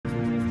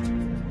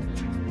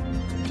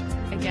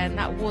again,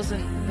 that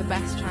wasn't the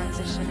best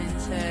transition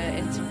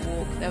into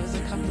walk. There was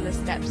a couple of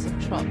steps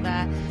of trot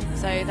there,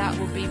 so that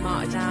will be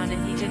marked down,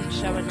 and he didn't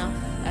show enough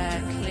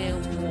clear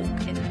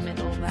walk in the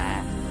middle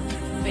there.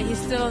 But he's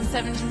still on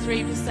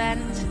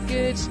 73%,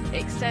 good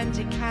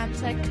extended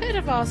canter. Could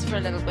have asked for a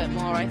little bit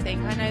more, I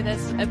think. I know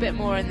there's a bit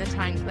more in the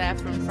tank there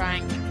from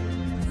Frank.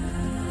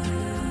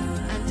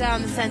 And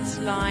down the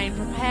centre line,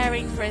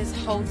 preparing for his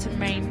halt and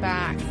rein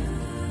back.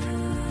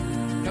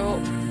 Oh,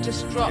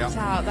 just dropped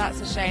out, that's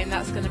a shame.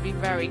 That's going to be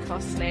very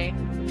costly.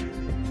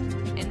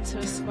 Into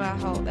a square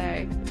halt though,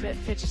 a bit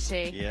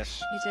fidgety.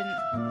 Yes. He didn't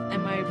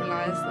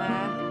immobilise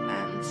there,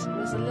 and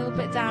was a little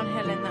bit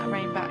downhill in that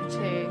rein back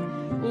too.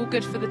 All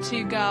good for the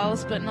two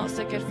girls, but not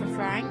so good for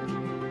Frank.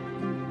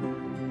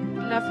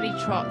 Lovely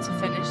trot to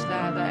finish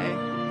there though,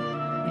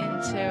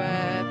 into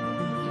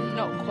a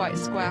not quite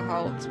square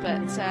halt,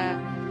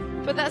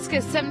 but that's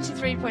good.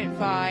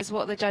 73.5 is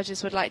what the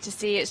judges would like to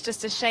see. It's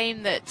just a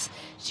shame that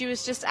she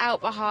was just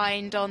out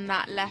behind on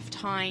that left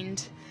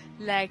hind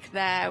leg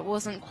there,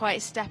 wasn't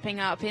quite stepping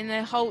up. In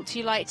the halt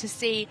you like to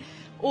see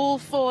all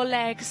four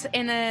legs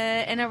in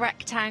a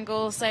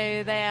rectangle,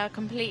 so they are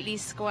completely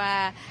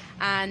square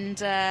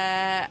and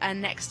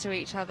next to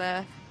each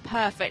other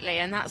perfectly,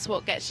 and that's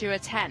what gets you a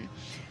 10.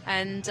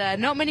 And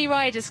not many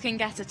riders can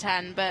get a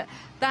 10, but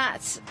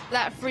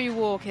that free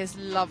walk is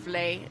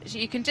lovely.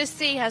 You can just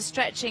see her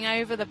stretching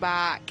over the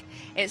back.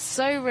 It's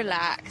so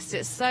relaxed,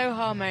 it's so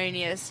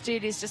harmonious.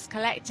 Julie's just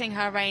collecting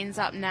her reins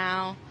up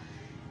now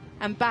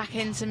and back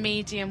into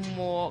medium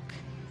walk.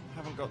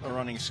 Haven't got the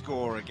running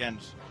score again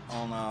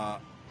on our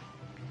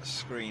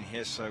screen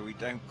here, so we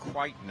don't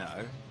quite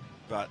know,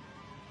 but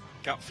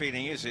gut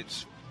feeling is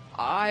it's...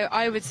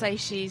 I would say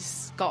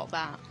she's got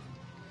that.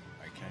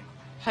 Okay.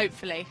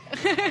 Hopefully.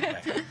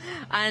 Okay.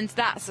 And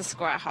that's a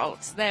square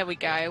halt. There we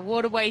go.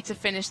 What a way to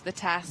finish the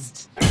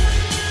test.